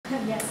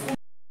Yes.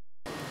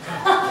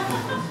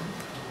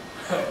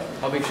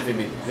 How big should it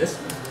be? This?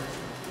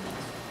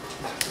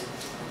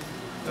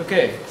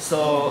 Okay,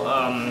 so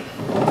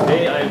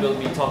today I will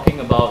be talking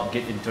about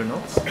Git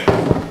internals.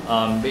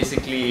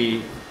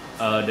 Basically,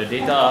 the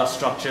data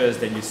structures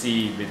that you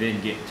see within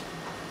Git.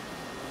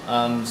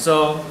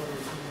 So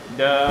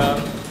the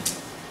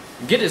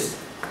Git is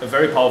a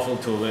very powerful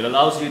tool. It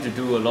allows you to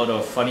do a lot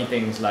of funny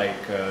things like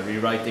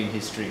rewriting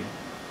history.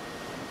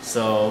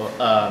 So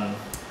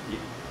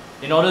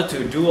in order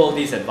to do all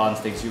these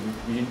advanced things, you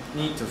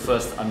need to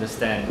first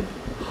understand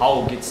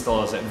how Git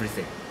stores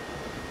everything.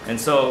 And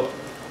so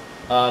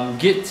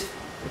Git,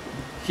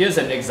 here's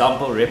an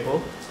example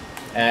repo,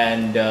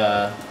 and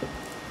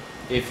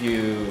if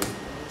you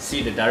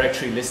see the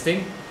directory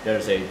listing,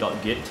 there's a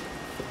 .git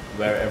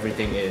where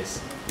everything is.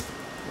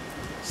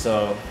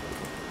 So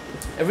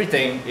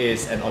everything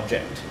is an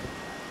object.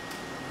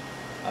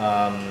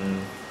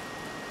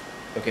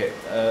 Okay,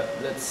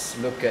 let's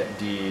look at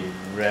the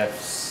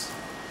refs.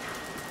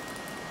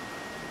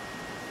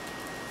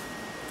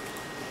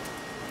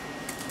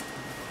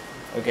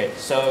 Okay,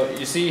 so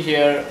you see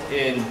here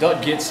in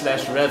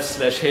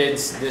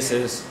 .git/refs/heads, this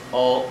is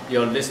all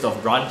your list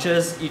of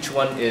branches. Each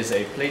one is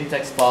a plain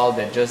text file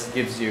that just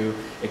gives you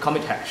a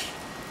commit hash.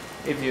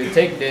 If you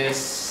take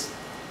this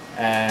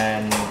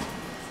and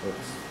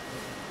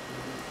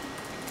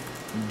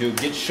do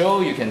git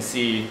show, you can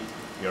see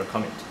your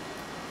commit.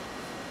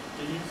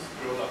 Can you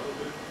scroll up a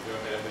bit? Your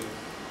headings.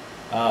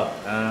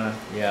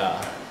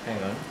 Yeah,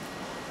 hang on.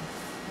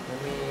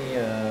 Let me,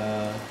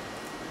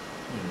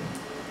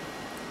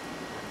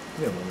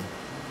 Wait a moment.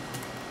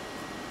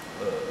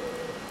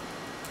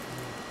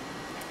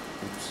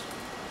 Oops.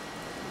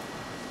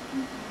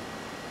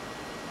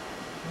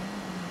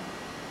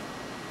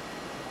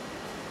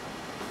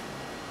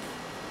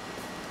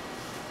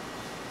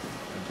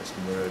 I'll just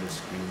mirror the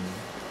screen.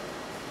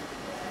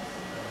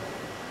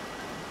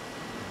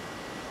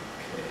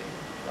 Okay,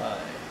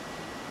 bye.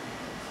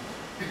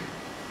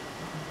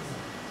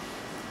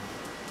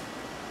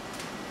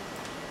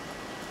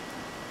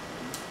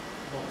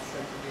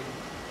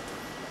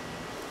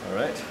 All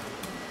right.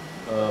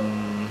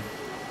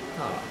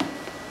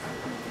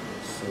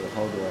 So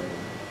how do I?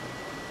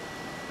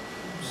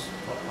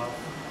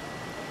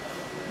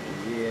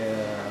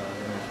 Yeah,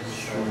 just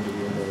show the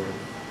window.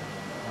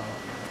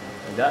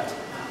 Like that.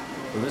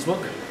 Will this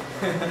work?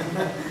 Can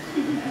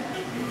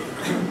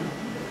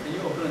you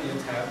open a new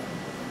tab?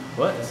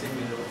 What? The same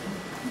window.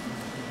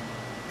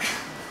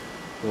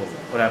 Whoa,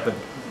 what happened?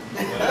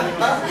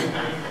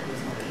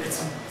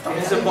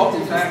 It's a box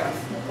effect.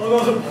 Oh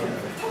no.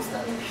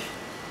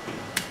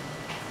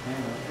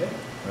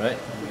 Right?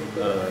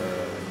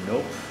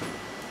 Nope.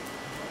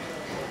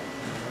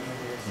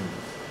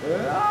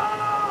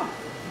 Ah!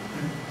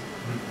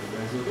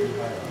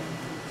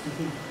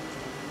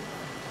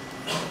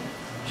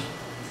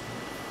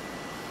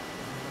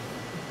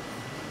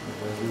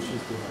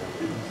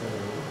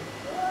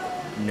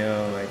 No,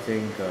 I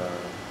think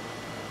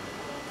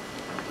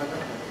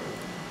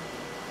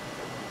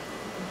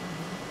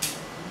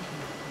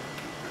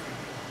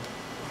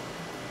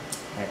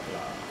heck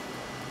lah.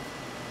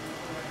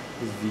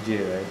 It's VJ,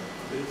 right?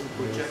 There's a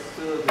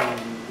projector, the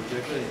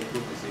projector is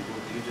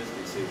disabled. Do you just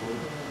disable?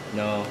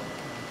 No.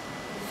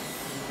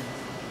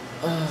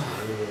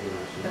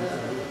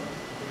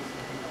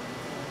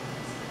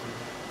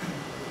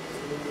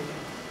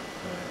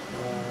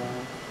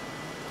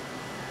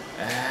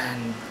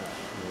 And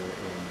we're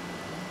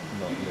in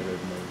not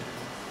mirrored mode.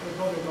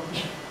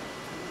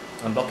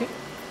 Unblock it?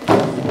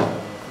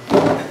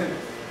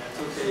 It's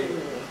okay.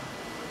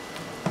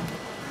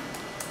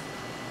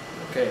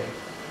 Okay.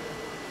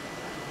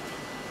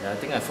 Yeah, I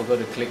think I forgot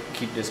to click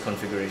keep this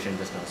configuration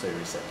just now, so it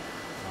reset.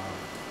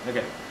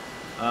 Okay.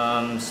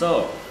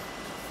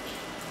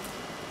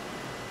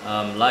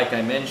 Like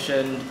I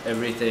mentioned,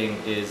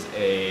 everything is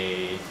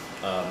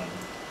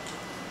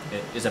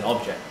an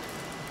object.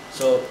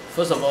 So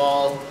first of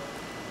all,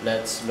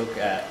 let's look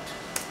at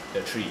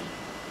the tree.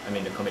 I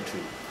mean the commit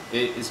tree.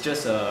 It's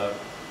just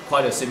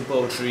quite a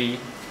simple tree.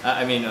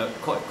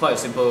 Quite a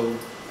simple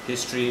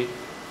history.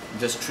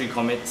 Just 3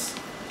 commits.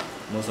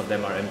 Most of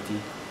them are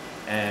empty.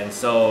 And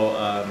so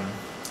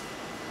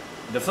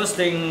the first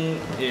thing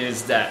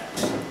is that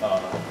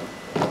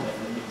let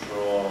me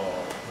draw.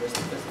 Where's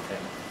the pen?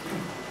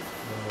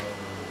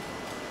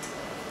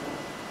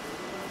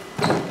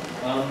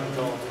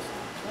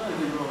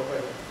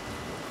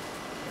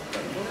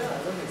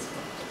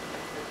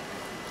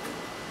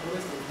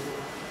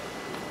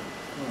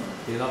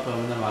 They're not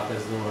permanent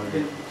markers, don't worry.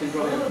 You can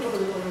draw it.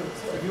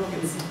 Everyone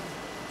can see.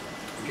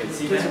 You can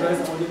see that?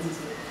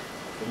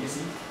 Can you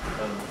see?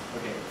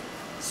 Okay.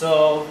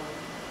 So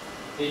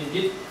in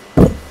Git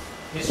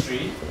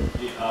history,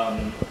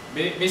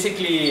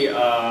 basically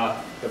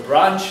the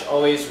branch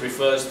always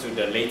refers to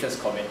the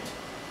latest commit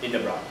in the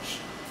branch.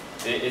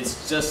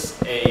 It's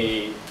just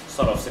a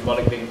sort of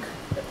symbolic link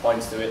that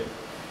points to it.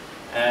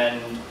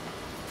 And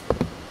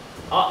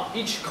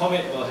each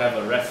commit will have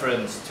a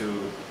reference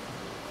to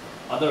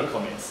other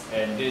commits,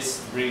 and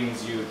this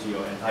brings you to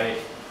your entire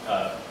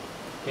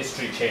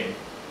history chain.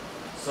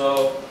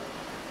 So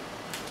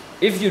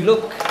if you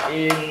look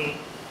in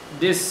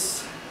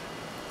this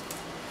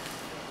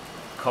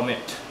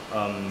commit,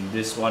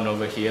 this one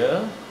over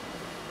here,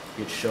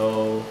 it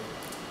show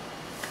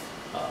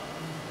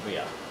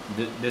yeah,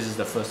 this is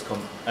the first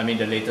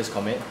the latest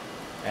commit,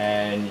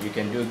 and you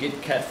can do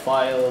git cat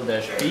file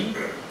 -p,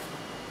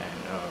 and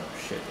oh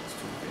shit, it's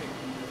too big.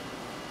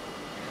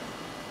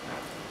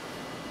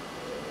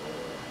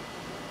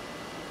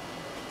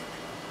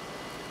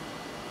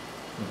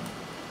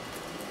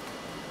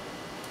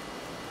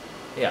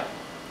 Yeah,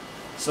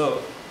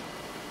 so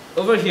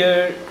over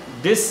here,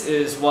 this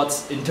is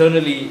what's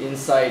internally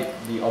inside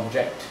the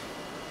object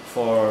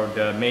for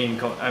the main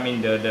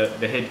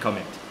the head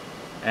commit.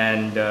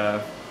 And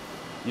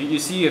you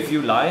see a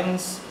few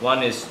lines.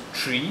 One is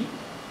tree.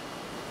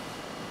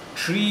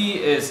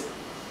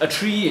 A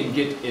tree in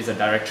Git is a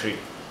directory.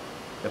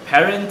 The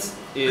parent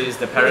is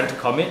the parent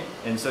commit,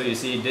 and so you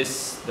see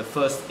this, the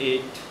first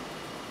 8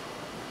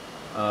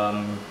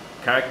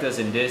 characters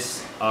in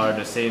this are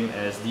the same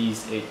as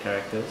these 8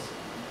 characters.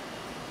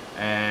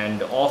 And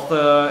the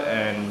author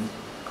and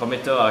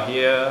committer are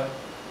here,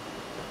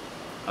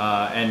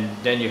 and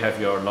then you have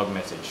your log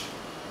message.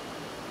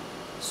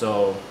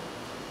 So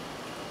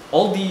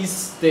all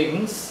these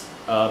things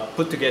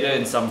put together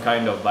in some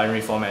kind of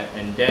binary format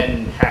and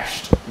then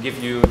hashed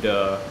give you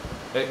the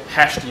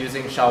hashed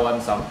using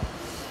SHA-1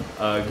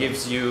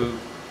 gives you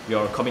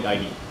your commit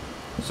ID.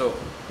 So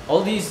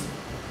all these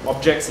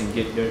objects in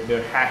Git,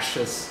 they're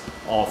hashes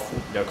of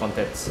their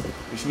contents,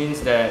 which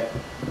means that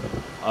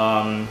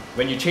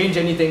when you change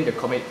anything, the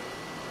commit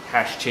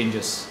hash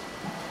changes.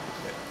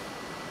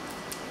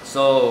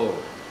 So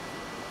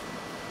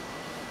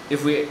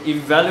if we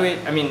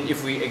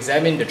if we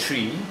examine the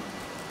tree,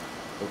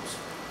 oops,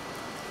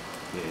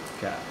 git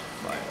cat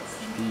file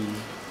p,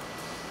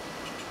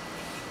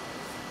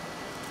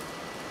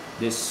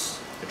 this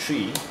a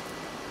tree,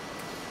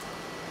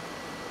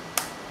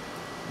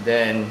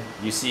 then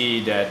you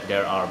see that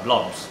there are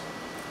blobs,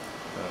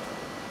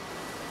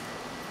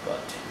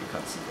 but you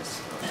can't see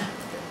this. Okay.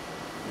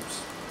 Oops.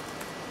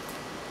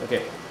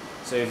 Okay,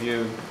 so if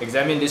you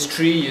examine this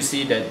tree, you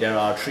see that there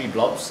are 3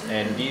 blobs,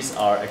 and these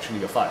are actually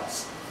your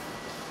files.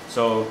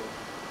 So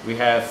we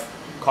have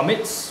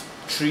commits,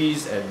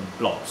 trees, and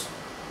blobs.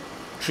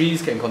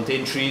 Trees can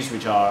contain trees,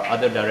 which are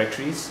other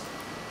directories,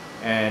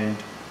 and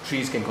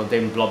trees can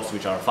contain blobs,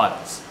 which are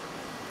files.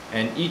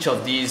 And each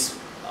of these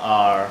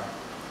are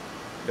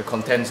the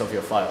contents of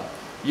your file.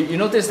 You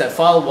notice that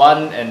file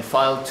 1 and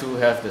file 2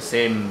 have the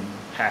same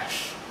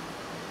hash.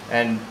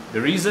 And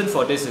the reason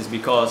for this is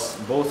because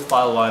both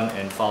file 1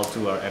 and file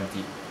 2 are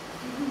empty.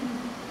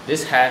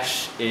 This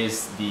hash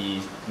is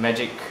the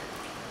magic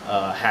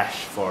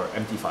hash for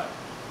empty file.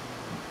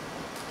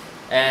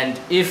 And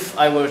if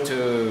I were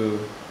to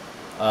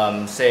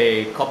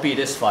say copy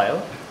this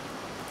file,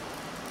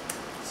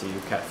 see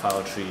cat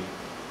file 3,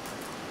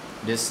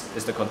 this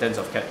is the contents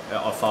of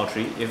file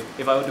 3.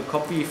 If I were to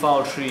copy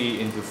file 3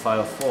 into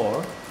file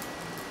 4,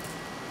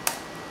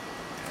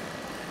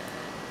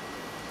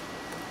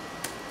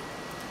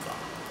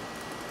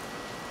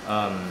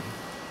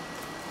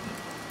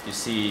 you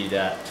see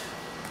that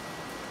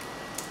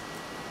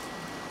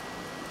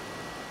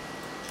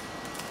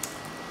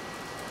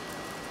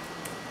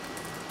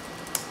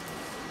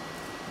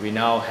we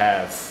now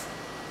have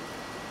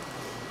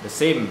the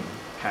same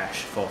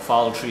hash for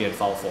file 3 and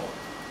file 4.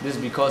 This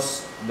is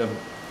because the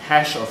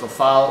hash of a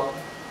file,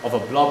 of a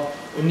blob,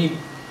 only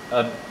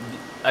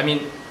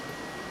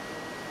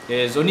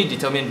is only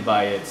determined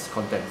by its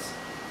contents.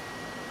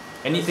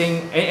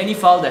 Any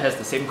file that has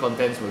the same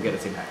contents will get the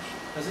same hash.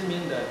 Does it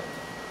mean that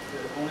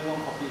only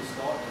 1 copy is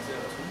stored instead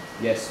of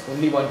 2? Yes,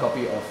 only 1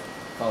 copy of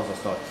files are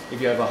stored.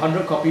 If you have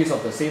 100 copies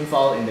of the same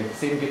file in the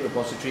same Git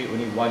repository,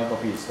 only 1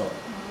 copy is stored.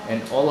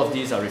 And all of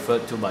these are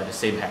referred to by the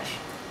same hash.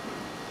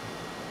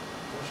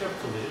 Won't you have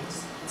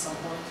collisions at some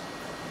point?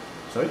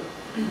 Sorry?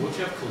 Won't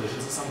you have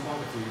collisions at some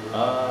point if you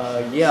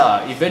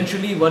yeah,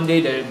 eventually one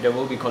day there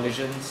will be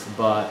collisions,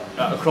 but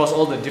across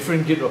all the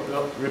different Git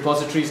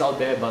repositories out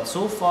there, but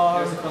so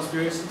far... There's a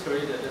conspiracy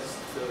theory that that's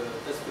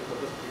the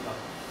purpose of Meetup.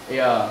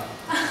 Yeah.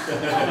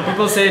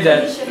 People say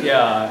that,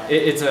 yeah,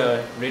 it's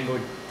a rainbow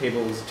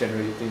tables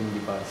generating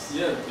device.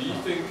 Yeah, do you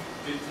think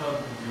GitHub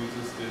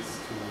uses this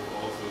to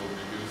also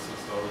reduce the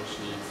storage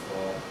needs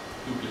or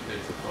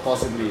duplicate the process?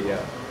 Possibly,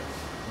 yeah.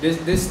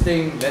 This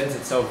thing lends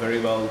itself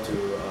very well to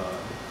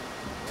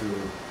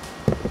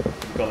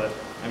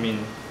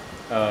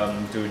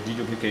to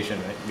deduplication,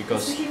 right?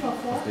 Because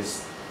of this.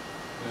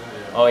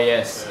 Yeah. Oh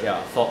yes,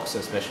 yeah, Fox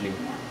especially.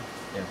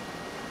 Yeah.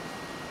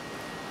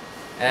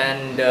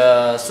 And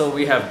so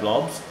we have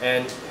blobs,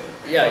 and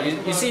yeah,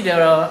 you see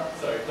there are.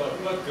 Sorry,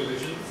 talking about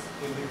collisions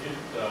in the Git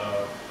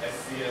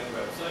SCM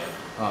website,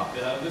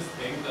 they have this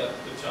thing that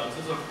the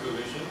chances of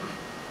collision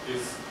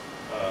is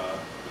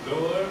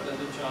lower than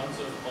the chance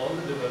of all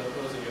the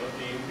developers in your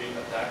team being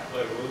attacked by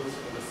rules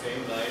in the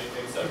same line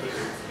in separate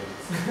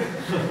incidents.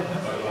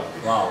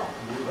 Wow.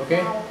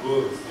 Okay.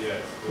 Wolves,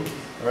 yes. Wolves.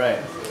 All right.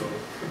 So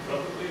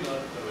probably not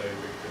a very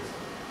big risk.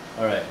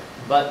 All right.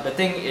 But the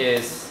thing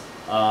is,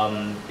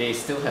 they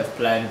still have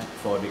planned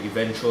for the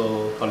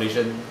eventual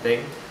collision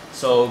thing.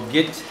 So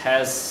Git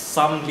has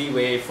some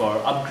leeway for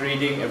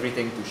upgrading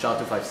everything to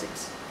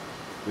SHA-256,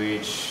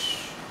 which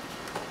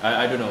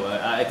I don't know.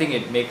 I think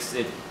it makes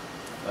it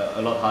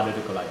a lot harder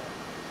to collide.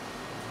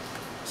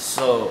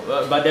 So,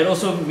 but that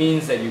also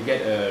means that you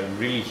get a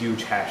really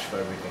huge hash for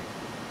everything,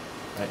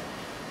 right?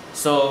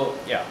 So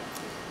yeah,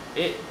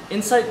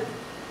 inside,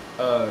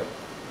 all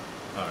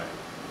right.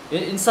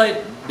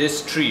 Inside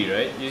this tree,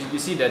 right? You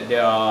see that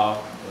there are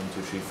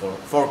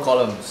 4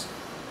 columns.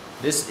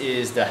 This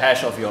is the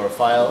hash of your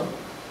file.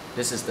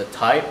 This is the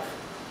type,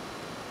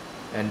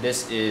 and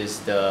this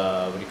is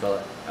the what do you call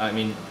it? I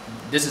mean,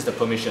 this is the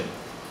permission.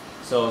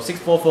 So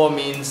 644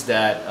 means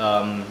that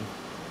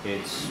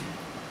it's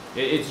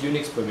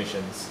Unix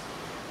permissions.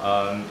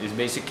 It's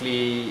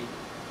basically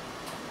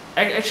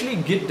actually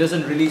Git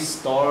doesn't really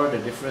store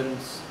the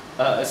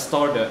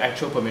store the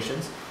actual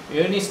permissions.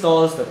 It only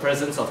stores the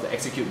presence of the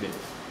execute bit.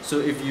 So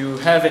if you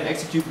have an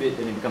execute bit,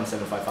 then it becomes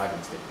 755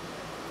 instead.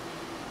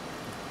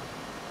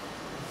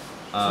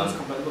 So it's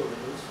compatible with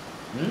Windows?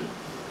 Hmm?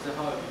 Is that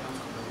how it becomes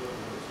compatible with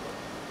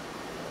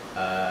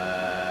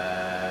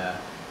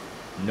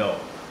Windows? No.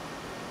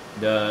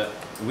 The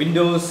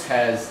Windows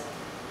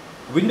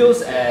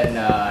and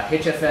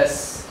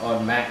HFS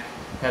on Mac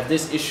have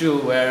this issue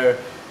where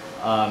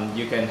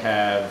you can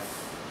have,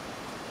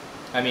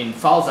 I mean,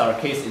 files are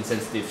case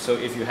insensitive. So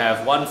if you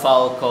have one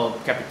file called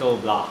capital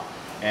blah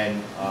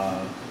and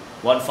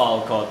one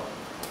file called,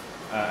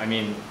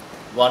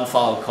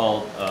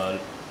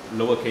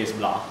 lowercase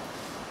blah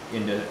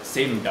in the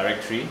same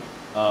directory,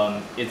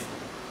 it's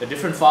a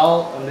different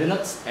file on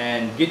Linux,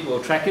 and Git will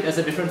track it as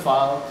a different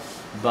file.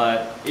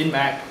 But in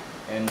Mac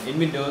and in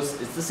Windows,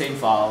 it's the same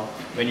file.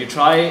 When you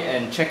try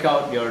and check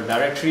out your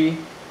directory,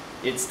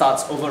 it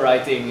starts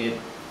overwriting it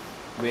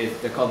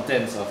with the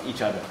contents of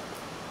each other,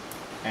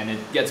 and it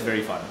gets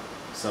very fun.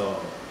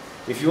 So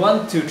if you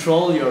want to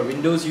troll your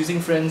Windows using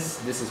friends,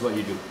 this is what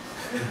you do.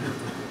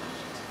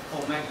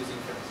 Oh, Mac using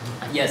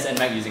friends. Yes, and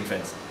Mac using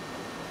friends.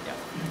 Yeah,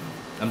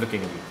 I'm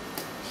looking at you.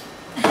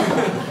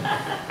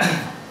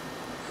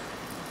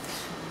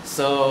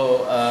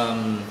 So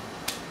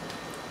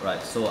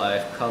right, so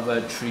I've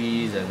covered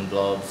trees and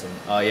blobs and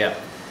yeah.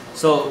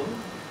 So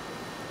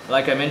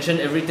like I mentioned,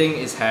 everything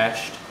is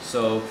hashed.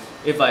 So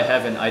if I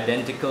have an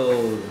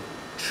identical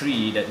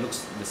tree that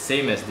looks the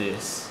same as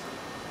this,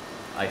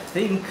 I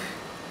think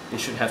it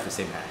should have the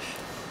same hash.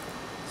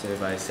 So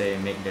if I say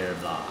make there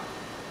blah,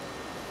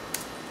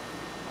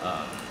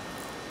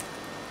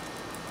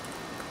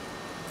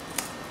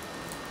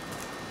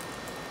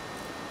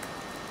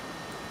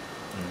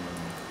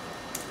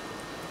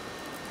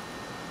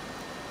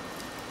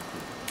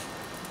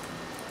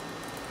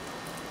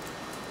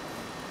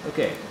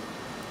 okay,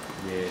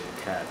 git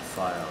cat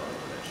file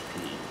 -p.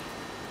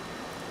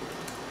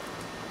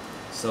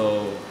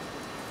 So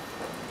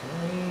can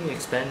I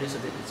expand this a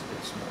bit? It's a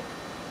bit small.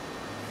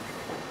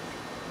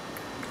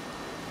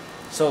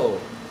 So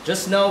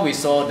just now we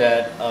saw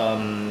that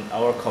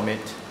our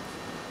commit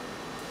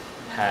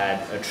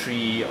had a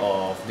tree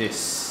of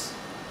this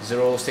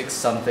 06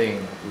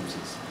 something,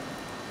 oopsies,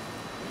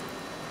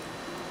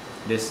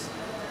 this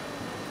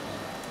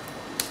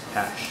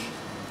hash,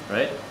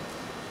 right?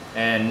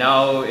 And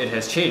now it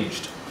has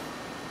changed.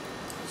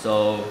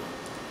 So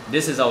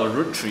this is our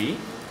root tree,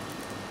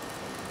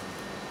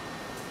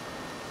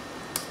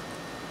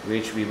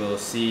 which we will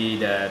see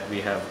that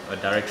we have a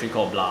directory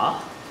called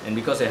blah, and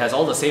because it has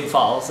all the same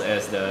files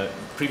as the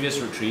previous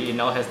root tree, it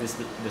now has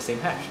the same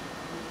hash.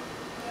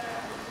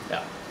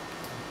 Yeah.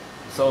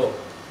 So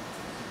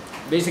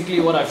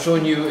basically what I've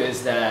shown you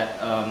is that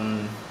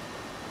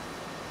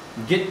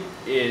Git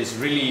is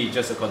really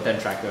just a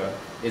content tracker.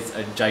 It's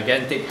a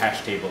gigantic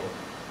hash table.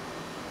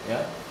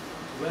 Yeah.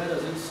 Where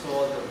does it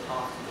store the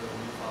path to the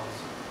new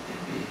files?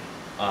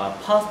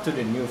 Path to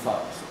the new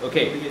files.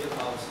 Okay. Duplicated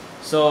files.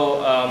 So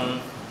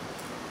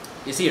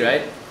you see,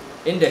 right?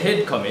 In the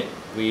head commit,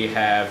 we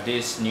have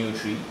this new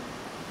tree,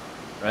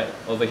 right?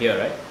 Over here,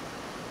 right?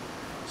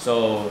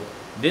 So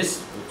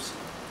this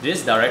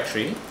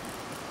directory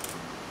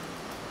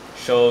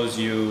shows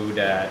you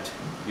that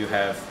you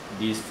have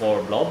these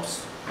 4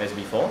 blobs as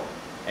before,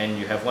 and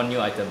you have one new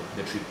item,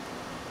 the tree.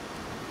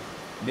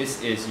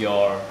 This is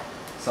your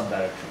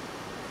subdirectory.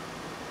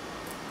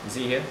 You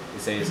see here?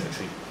 It says a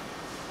tree.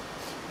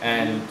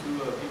 And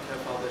do a big cat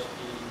file -p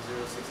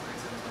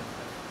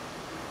 069775.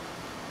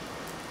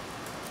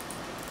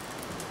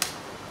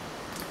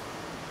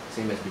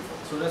 same as before.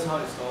 So that's how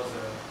it stores the.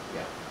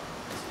 Yeah.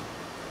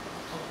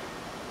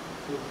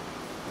 Cool.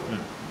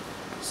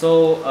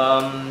 So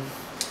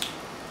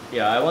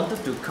yeah, I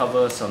wanted to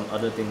cover some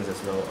other things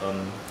as well.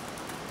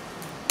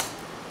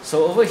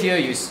 So over here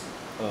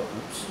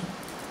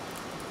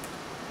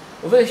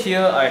over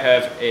here I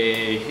have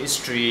a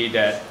history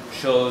that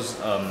shows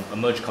a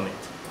merge commit,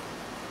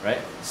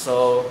 right?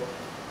 So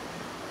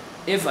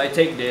if I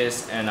take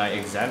this and I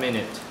examine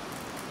it,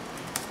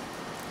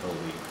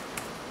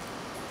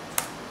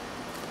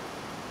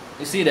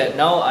 you see that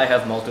now I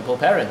have multiple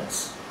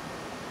parents,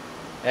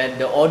 and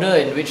the order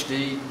in which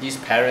these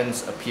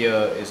parents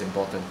appear is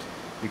important,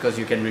 because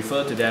you can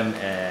refer to them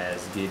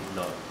as git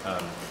log,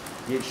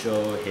 git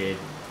show head,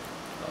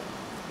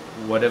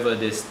 whatever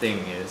this thing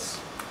is,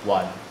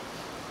 1,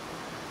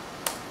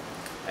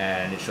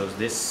 and it shows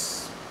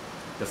this,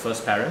 the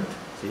first parent,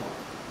 see,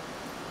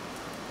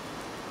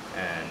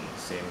 and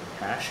same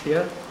hash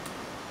here.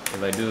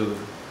 If I do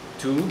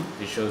 2,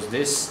 it shows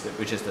this,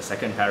 which is the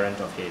second parent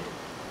of head.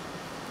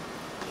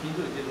 Can you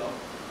do a git log?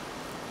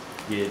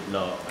 Git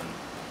log.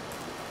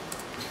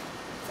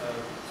 Sorry,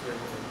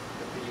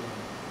 the video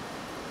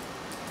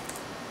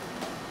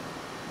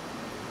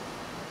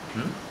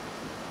one.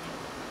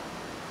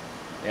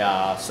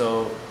 Yeah,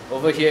 so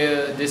over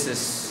here, this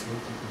is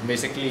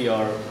basically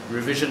your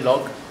revision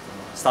log,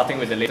 starting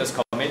with the latest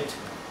commit,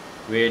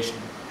 which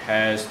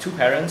has 2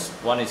 parents.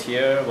 One is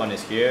here, one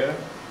is here,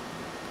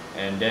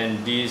 and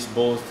then these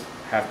both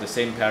have the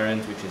same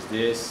parent, which is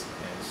this,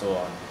 and so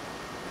on.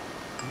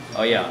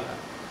 Oh yeah.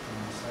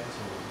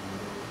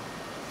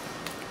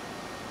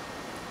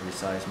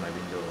 Resize my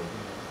window.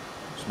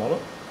 Smaller?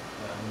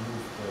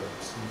 Move the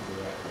screen to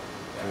the right.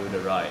 To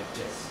the right.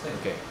 Yes.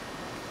 Okay.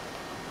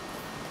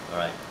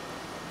 Alright.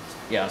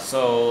 Yeah,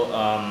 so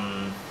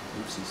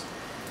oopsies.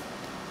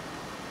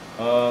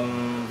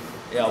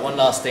 Yeah, one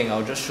last thing,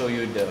 I'll just show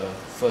you the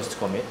first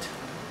commit.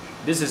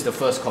 This is the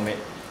first commit.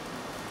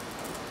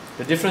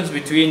 The difference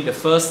between the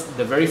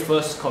very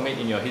first commit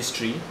in your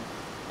history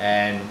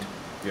and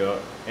your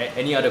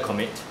any other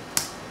commit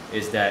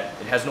is that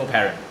it has no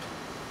parent.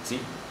 See?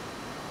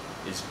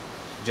 It's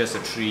just a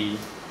tree.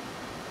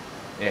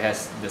 It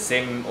has the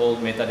same old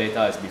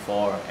metadata as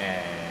before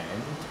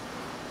and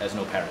has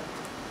no parent.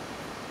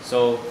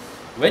 So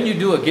when you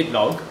do a git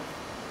log,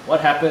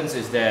 what happens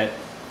is that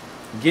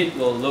Git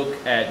will look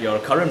at your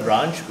current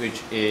branch,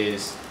 which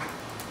is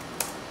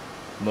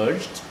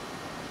merged.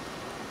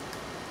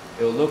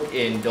 It will look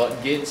in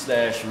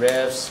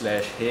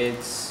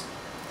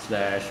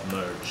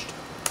 .git/ref/heads/merged,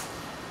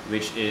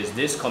 which is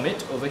this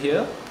commit over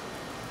here.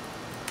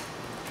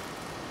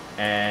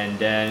 And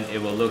then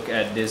it will look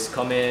at this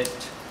commit.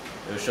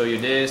 It will show you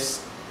this,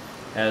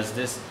 has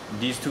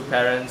these 2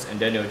 parents, and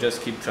then it will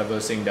just keep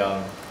traversing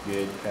down.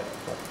 Git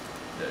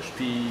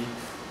 -p,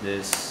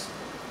 this,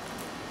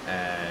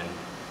 and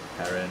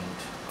parent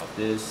of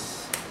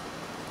this,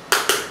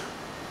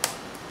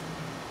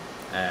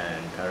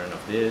 and parent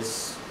of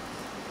this,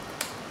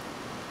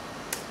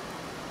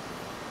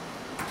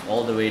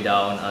 all the way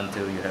down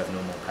until you have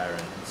no more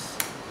parents.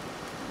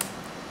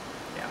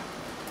 Yeah,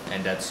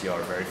 and that's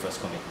your very first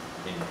commit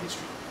in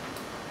history.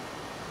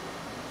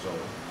 So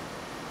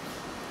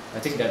I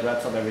think that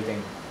wraps up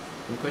everything.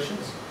 Any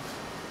questions?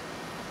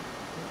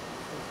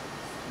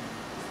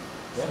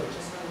 So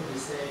just now we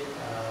say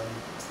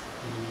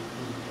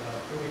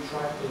when we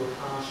try to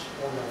hash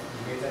all of the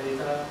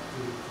metadata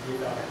to give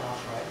out a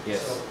hash, right?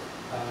 Yes. So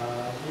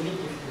meaning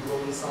if you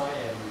go inside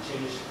and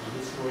change the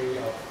history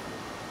of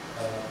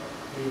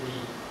the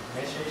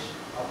message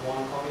of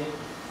one commit,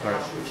 the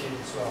hash will change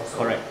as well. So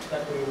correct.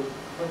 That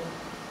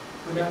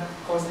would that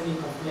cause any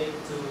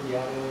conflict to the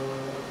other?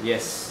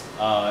 Yes.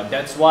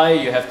 That's why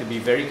you have to be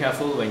very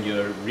careful when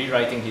you're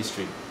rewriting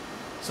history.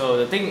 So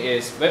the thing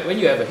is, when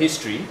you have a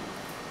history,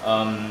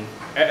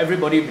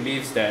 everybody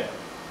believes that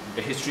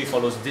the history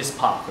follows this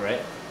path,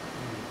 right?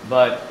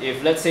 But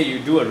if let's say you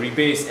do a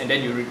rebase and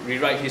then you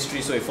rewrite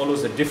history so it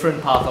follows a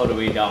different path all the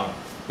way down,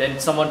 then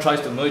someone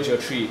tries to merge your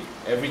tree,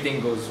 everything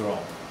goes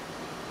wrong.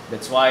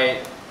 That's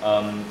why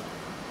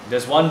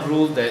there's one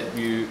rule that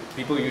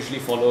people usually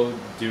follow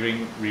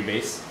during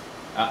rebase,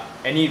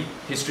 any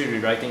history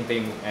rewriting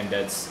thing, and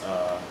that's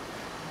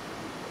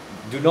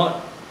do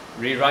not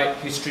rewrite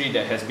history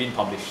that has been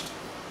published.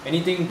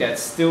 Anything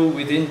that's still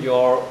within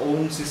your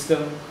own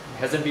system,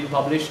 hasn't been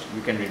published,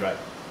 you can rewrite.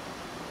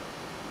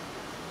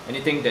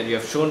 Anything that you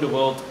have shown the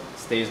world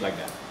stays like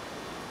that.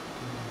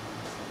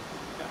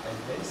 And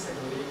then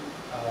secondly,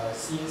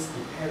 since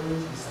the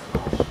parent is a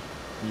hash,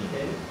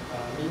 then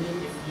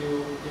meaning if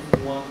you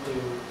want to,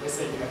 let's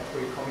say you have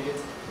 3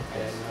 commits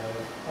and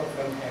all of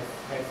them have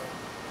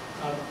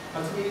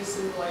ultimately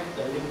like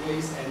the linked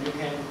list, and you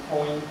can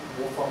point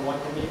from one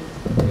commit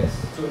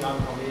to another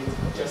commit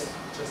just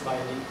by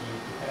the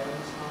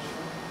parent hash.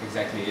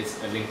 Exactly, it's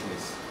a linked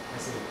list. I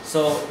see.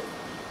 So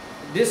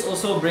this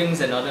also brings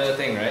another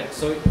thing, right?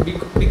 So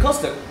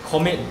because the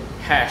commit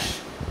hash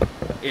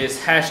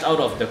is hashed out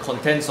of the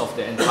contents of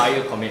the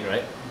entire commit,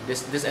 right?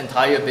 This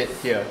entire bit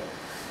here.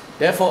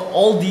 Therefore,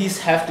 all these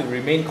have to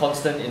remain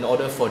constant in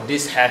order for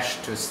this hash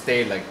to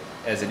stay like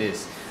as it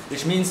is.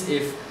 Which means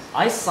if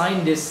I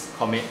sign this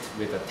commit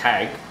with a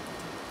tag,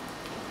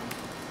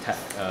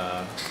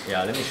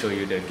 yeah, let me show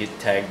you the git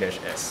tag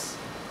 -s.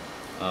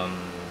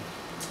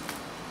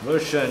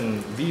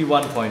 Version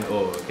v1.0,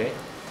 okay?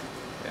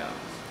 Yeah,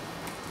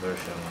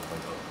 version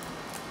 1.0.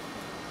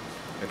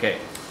 Okay.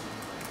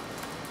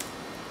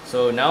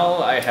 So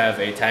now I have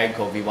a tag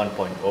called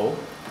v1.0,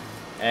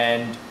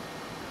 and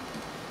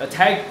a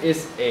tag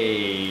is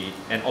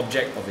an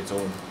object of its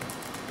own.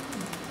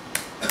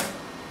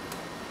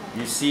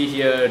 You see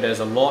here there's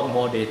a lot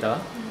more data.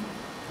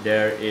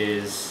 There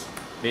is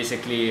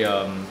basically,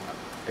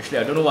 actually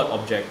I don't know what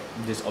object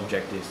this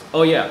object is.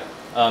 Oh yeah,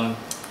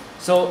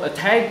 so a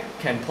tag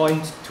can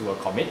point to a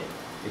commit.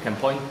 It can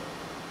point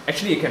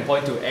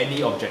to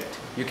any object.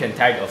 You can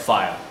tag a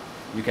file.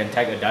 You can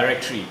tag a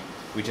directory,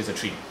 which is a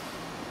tree.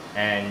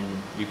 And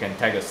you can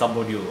tag a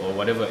submodule or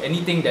whatever.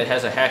 Anything that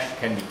has a hash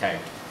can be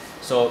tagged.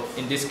 So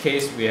in this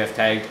case, we have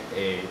tagged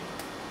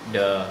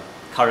the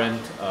current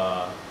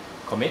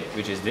commit,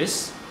 which is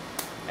this.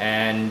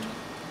 And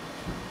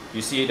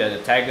you see that the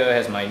tagger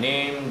has my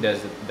name.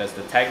 There's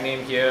the tag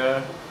name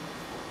here.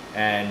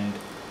 And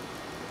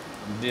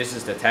this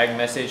is the tag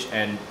message.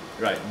 And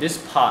right, this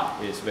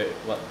part is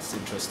what's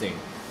interesting.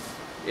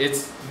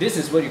 This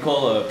is what you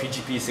call a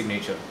PGP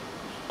signature.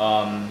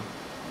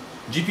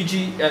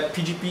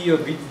 PGP or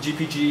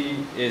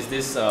GPG is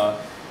this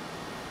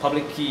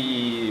public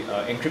key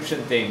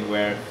encryption thing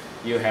where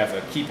you have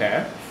a key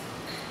pair.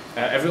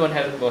 Everyone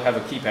will have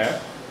a key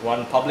pair,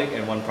 one public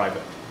and one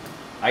private.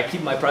 I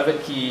keep my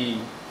private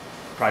key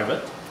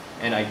private,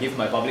 and I give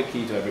my public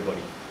key to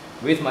everybody.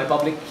 With my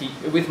private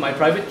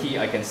key,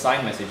 I can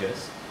sign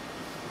messages,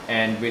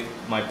 and with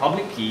my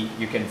public key,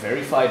 you can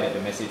verify that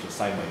the message is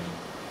signed by me.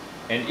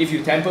 And if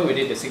you tamper with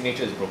it, the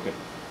signature is broken.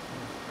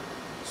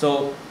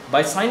 So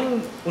by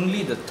signing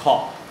only the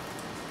top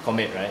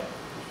commit, right?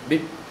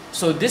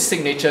 So this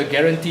signature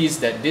guarantees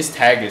that this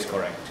tag is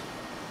correct.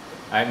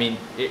 I mean,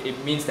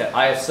 it means that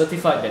I have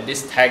certified that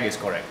this tag is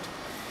correct.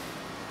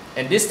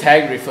 And this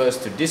tag refers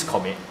to this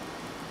commit.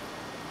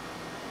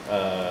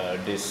 Where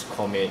is it?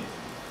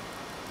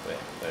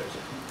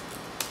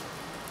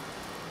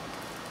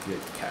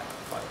 Git cat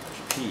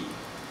 5-p.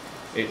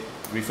 It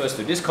refers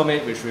to this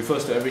commit, which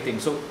refers to everything.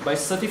 So by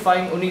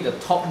certifying only the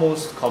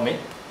topmost commit,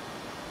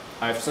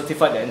 I've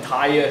certified the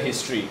entire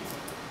history,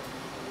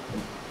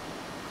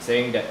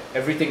 saying that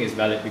everything is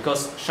valid,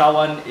 because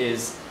SHA-1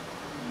 is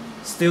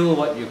still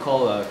what you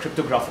call a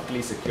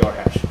cryptographically secure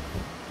hash.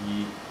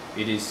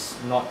 It is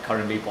not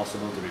currently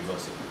possible to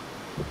reverse it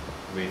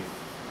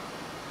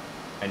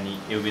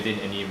within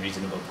any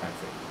reasonable time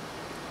frame.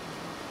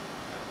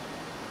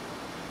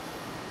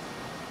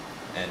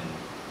 And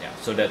yeah,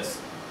 so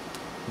that's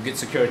Git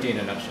security in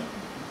a nutshell.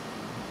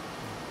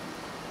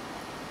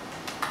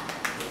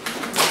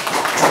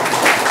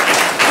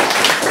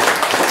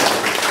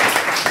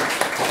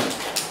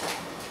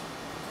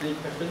 Any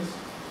questions?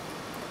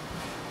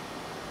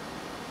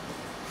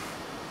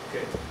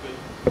 Okay,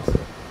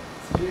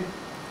 good.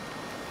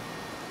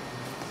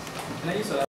 Can I use a